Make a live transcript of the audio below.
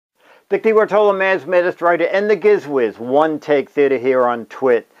Dick DeBartolo, Man's Maddest Writer, and the Gizwiz. One Take Theater here on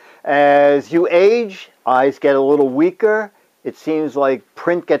Twit. As you age, eyes get a little weaker. It seems like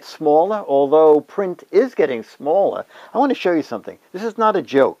print gets smaller, although print is getting smaller. I want to show you something. This is not a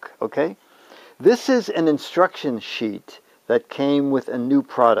joke, okay? This is an instruction sheet that came with a new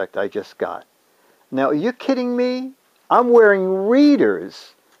product I just got. Now, are you kidding me? I'm wearing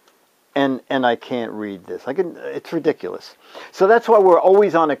readers, and I can't read this. It's ridiculous. So that's why we're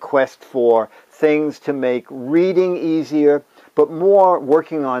always on a quest for things to make reading easier, but more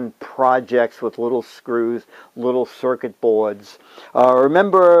working on projects with little screws, little circuit boards.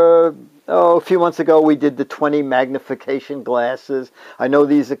 Remember, a few months ago we did the 20 magnification glasses. I know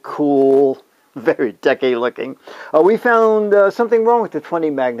these are cool, very decade looking. We found something wrong with the 20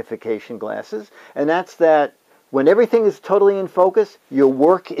 magnification glasses, and that's that when everything is totally in focus, your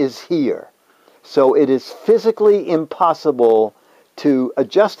work is here. So it is physically impossible to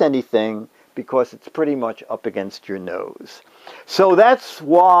adjust anything because it's pretty much up against your nose. So that's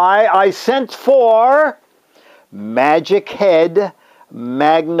why I sent for Magic Head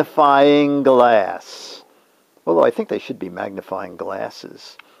Magnifying Glass. Although I think they should be magnifying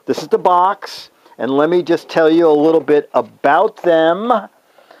glasses. This is the box, and let me just tell you a little bit about them.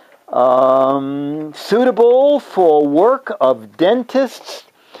 Suitable for work of dentists,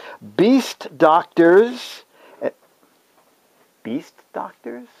 beast doctors. Beast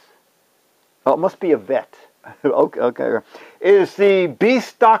doctors? Oh, it must be a vet. Okay. Is the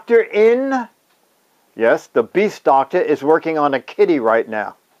beast doctor in? Yes, the beast doctor is working on a kitty right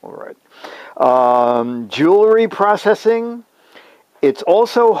now. All right. Jewelry processing. It's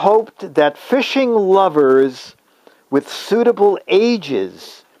also hoped that fishing lovers with suitable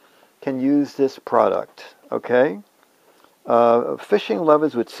ages can use this product. Okay. Fishing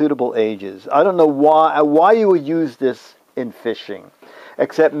lovers with suitable ages. I don't know why you would use this in fishing,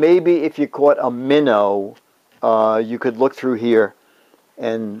 except maybe if you caught a minnow, you could look through here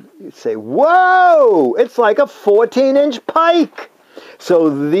and say, whoa, it's like a 14-inch pike.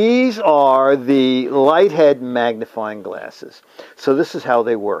 So these are the Lighthead magnifying glasses. So this is how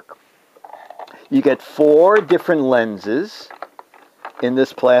they work. You get 4 different lenses in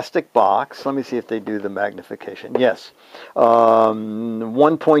this plastic box. Let me see if they do the magnification. Yes.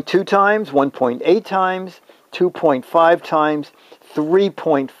 1.2 times, 1.8 times, 2.5 times,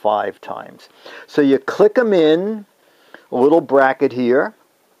 3.5 times. So you click them in, a little bracket here,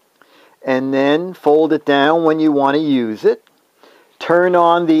 and then fold it down when you want to use it. Turn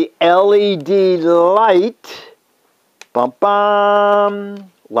on the LED light. Bum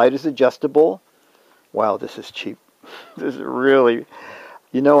bum. Light is adjustable. Wow, this is cheap. This is really,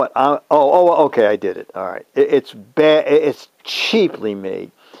 you know what? Okay, I did it. All right. It's bad. It's cheaply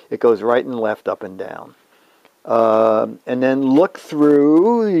made. It goes right and left, up and down. And then look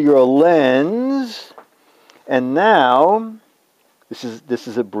through your lens, and now this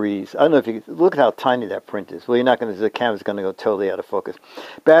is a breeze. I don't know if you look at how tiny that print is. Well, you're not going to. The camera's going to go totally out of focus.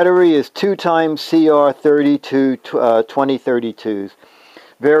 Battery is 2 times CR32 2032s.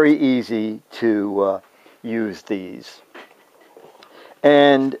 Very easy to use these.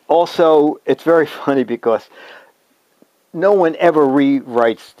 And also, it's very funny because no one ever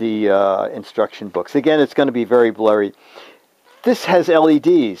rewrites the instruction books. Again, it's going to be very blurry. This has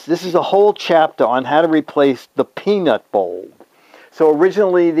LEDs. This is a whole chapter on how to replace the peanut bulb. So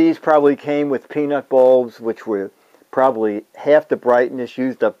originally, these probably came with peanut bulbs, which were probably half the brightness,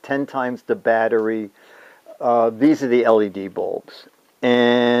 used up 10 times the battery. These are the LED bulbs.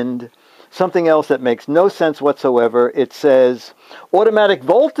 And something else that makes no sense whatsoever, it says, automatic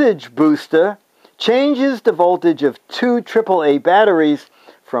voltage booster changes the voltage of 2 AAA batteries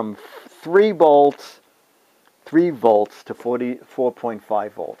from 3 volts to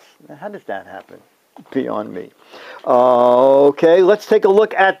 44.5 volts. Now, how does that happen? Beyond me. Okay, let's take a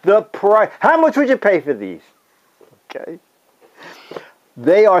look at the price. How much would you pay for these? Okay.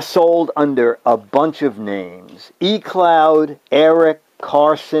 They are sold under a bunch of names. eCloud, Eric,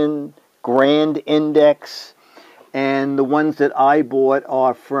 Carson, Grand Index, and the ones that I bought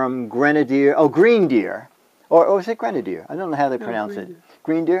are from Green Deer, or is it Grenadier? I don't know how they pronounce it.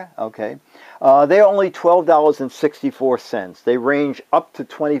 Green Deer? Okay. They're only $12.64. They range up to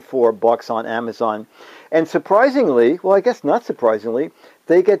 $24 on Amazon. And surprisingly, well, I guess not surprisingly,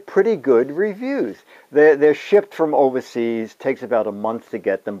 they get pretty good reviews. They're shipped from overseas. Takes about a month to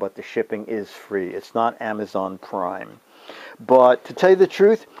get them, but the shipping is free. It's not Amazon Prime. But to tell you the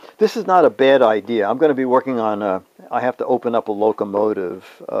truth, this is not a bad idea. I'm going to be working on I have to open up a locomotive,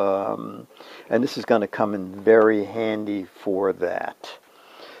 and this is going to come in very handy for that.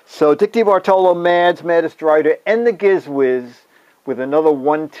 So Dick DeBartolo, Maddest Writer, and the Gizwiz with another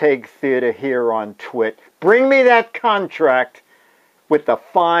one-take theater here on Twit. Bring me that contract with the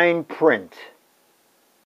fine print.